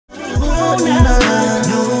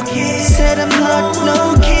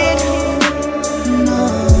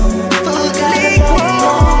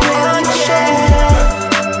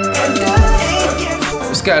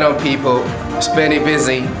What's going on, people? It's Benny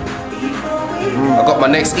Bizzie. I got my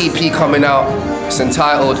next EP coming out. It's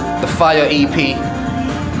entitled The Fire EP.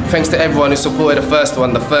 Thanks to everyone who supported the first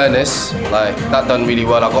one, The Furnace. Like, that done really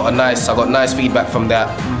well. I got nice feedback from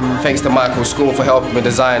that. Thanks to Scorr for helping me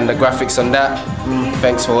design the graphics on that.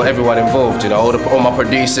 Thanks for everyone involved, you know, all my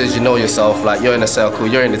producers, you know yourself, like you're in the circle,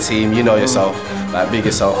 you're in the team, you know yourself, like big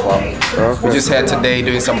yourself up. Okay. We're just here today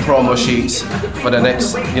doing some promo shoots for the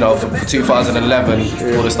next, you know, for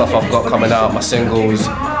 2011, all the stuff I've got coming out, my singles,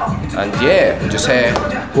 and yeah, we're just here.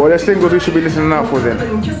 What are the singles we should be listening out for then?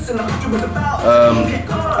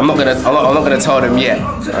 I'm not gonna tell them yet,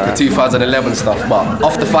 the 2011 stuff, but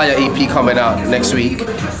off the Fire EP coming out next week,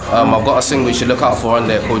 I've got a single you should look out for on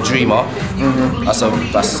there called Dreamer. That's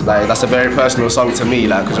a very personal song to me,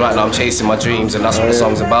 like, because right now I'm chasing my dreams and that's what the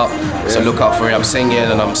song's about. So look out for it. I'm singing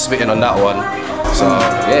and I'm spitting on that one. So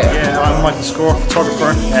yeah. Yeah, I'm Scorr,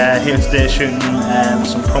 photographer, here today shooting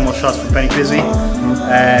some promo shots for Benny Bizzie.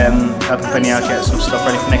 Helping Benny out get some stuff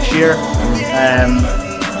ready for next year.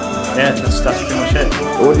 Yeah, that's pretty much it.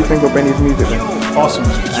 What do you think of Benny's music then? Awesome. To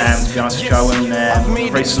be honest with you, I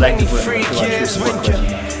went very selective with who I choose to work with. To be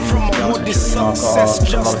honest with you, I've got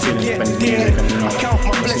a lot of feelings for Benny's music and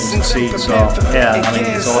listening to see. So yeah, I mean,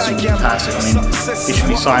 it's awesome, fantastic. I mean, he should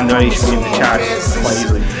be signed there, he should be in the charts quite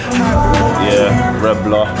easily. Yeah,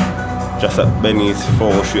 Rebler. Just at Benny's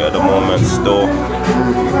photo shoot at the moment still.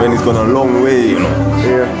 Benny's gone a long way, you know.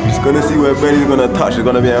 Yeah. He's gonna see where Benny's gonna touch, it's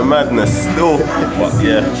gonna be a madness still. But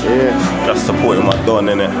yeah, just supporting my don,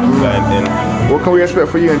 innit? Going in. What can we expect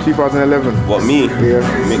for you in 2011? What, me? Yeah.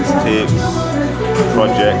 Mixtapes,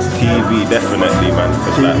 projects, TV, definitely, man.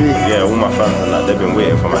 TV? Like, yeah, all my fans and that, they've been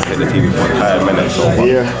waiting for me to hit the TV for a entire minute, so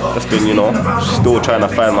just been, you know, still trying to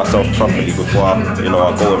find myself properly before I, you know,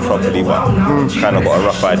 I go in properly, but kind of got a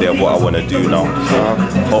rough idea of what I want to do now.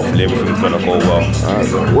 So hopefully everything's gonna go well.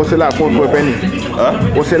 What's it like working with Benny? Huh?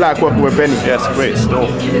 What's it like working with Benny? Yeah, it's great still.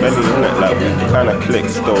 Benny, isn't it? Like, we kind of click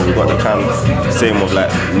still. We got the kind of same of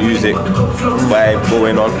like music vibe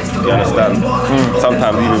going on. You understand?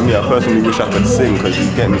 Sometimes even me, I personally wish I could sing, because you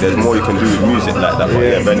get me, there's more you can do with music like that. But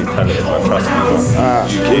yeah, Benny's talented, man. Trust me, man.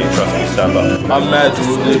 UK, trust me, stand up. I'm mad to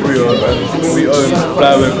we own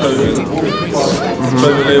Flower and Clothing.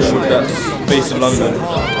 Clothing label that's based in London.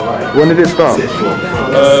 When did it start? We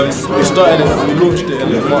launched it in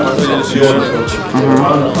March this year.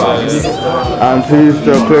 And who's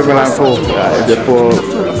the clothing line for? Is it for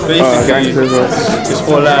gangsters or? It's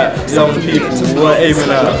for like young people. We're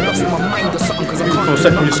aiming at from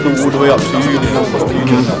secondary school all the way up to uni.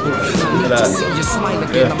 Like,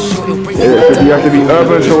 yeah. Do you have to be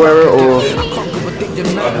urban to wear it or?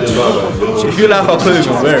 If you like our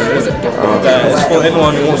clothing, wear it. It's for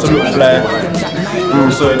anyone who wants to look fly.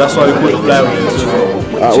 So that's why we put the fly with it.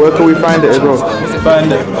 Where can we find it as well?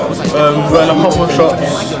 Find it. We're in a couple of shops.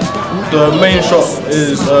 The main shop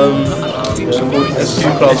is A.C.E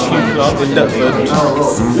in Deptford,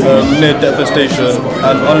 near Deptford Station,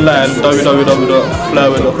 and online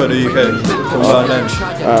www.flower.co.uk.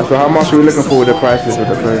 So how much are we looking for with the prices of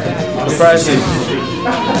the clothes? The prices,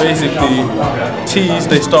 basically, tees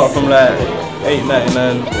they start from like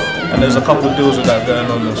 $8.99, and there's a couple of deals with that going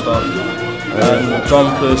on and stuff. And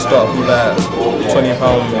jumpers start from like £20.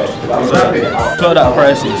 So not that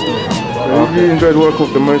pricey still. Who you enjoyed working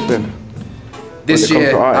with the most then? This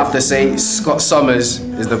year, I have to say, Skott Summerz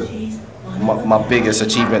is my biggest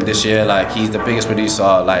achievement this year. Like, he's the biggest producer,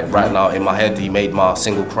 like, right now in my head. He made my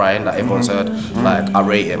single Crying, that everyone's heard. Like, I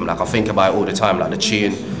rate him. Like, I think about it all the time. Like, the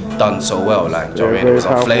tune done so well. Like, do you know what I mean? It was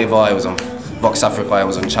on Flavor, it was on Vox Africa, it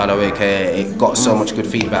was on Channel AKA. It got so much good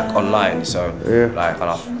feedback online. So, like, and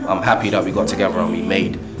I'm happy that we got together and we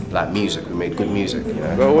made like music. We made good music, you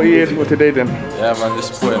know. Well, what are you here for today then? Yeah, man,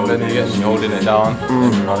 just supporting Benny, getting me holding it down.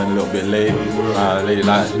 Running a little bit late. Late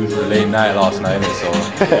night last night, innit? So,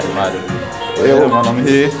 man, I'm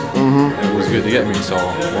here. It was good to get me, so.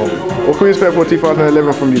 What can we expect for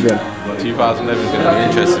 2011 from you then? 2011 is going to be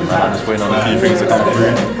interesting, man. I'm just waiting on a few things to come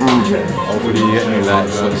through. Hopefully you get me, like,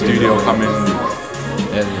 the studio coming.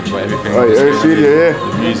 Yeah, everything. Oh, yeah, studio,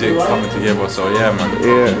 the music coming together, so yeah, man.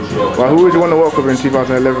 Yeah. Well, who would you want to work with in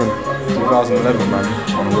 2011? 2011, man.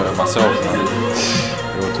 I'm working with myself, man.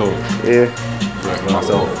 Real talk. Yeah. Working with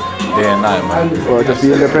myself day and night, man. Well, just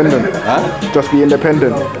be independent. Huh? Just be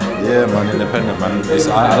independent. Yeah, man, independent, man.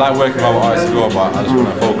 I like working with other artists as well, but I just want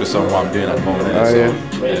to focus on what I'm doing at the moment.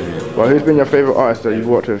 Yeah. Well, who's been your favourite artist that you've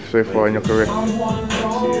worked with so far in your career?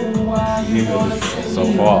 So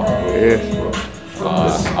far? Yeah.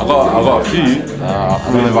 I got a few. I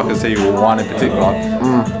don't know if I can say one in particular.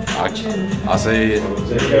 I say,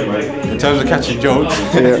 in terms of catching jokes,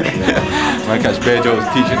 I catch bare jokes,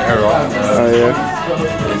 teaching error.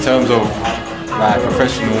 In terms of like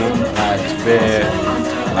professional, like bare,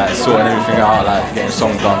 like sorting everything out, like getting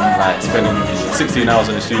songs done, like spending 16 hours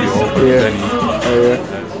in the studio with Benny.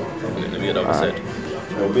 Let me get that said.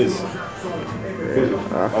 Biz.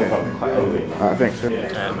 I think so.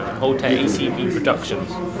 Hotel A.C.E Productions.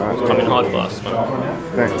 It's coming hard for us, man.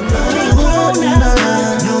 Thanks.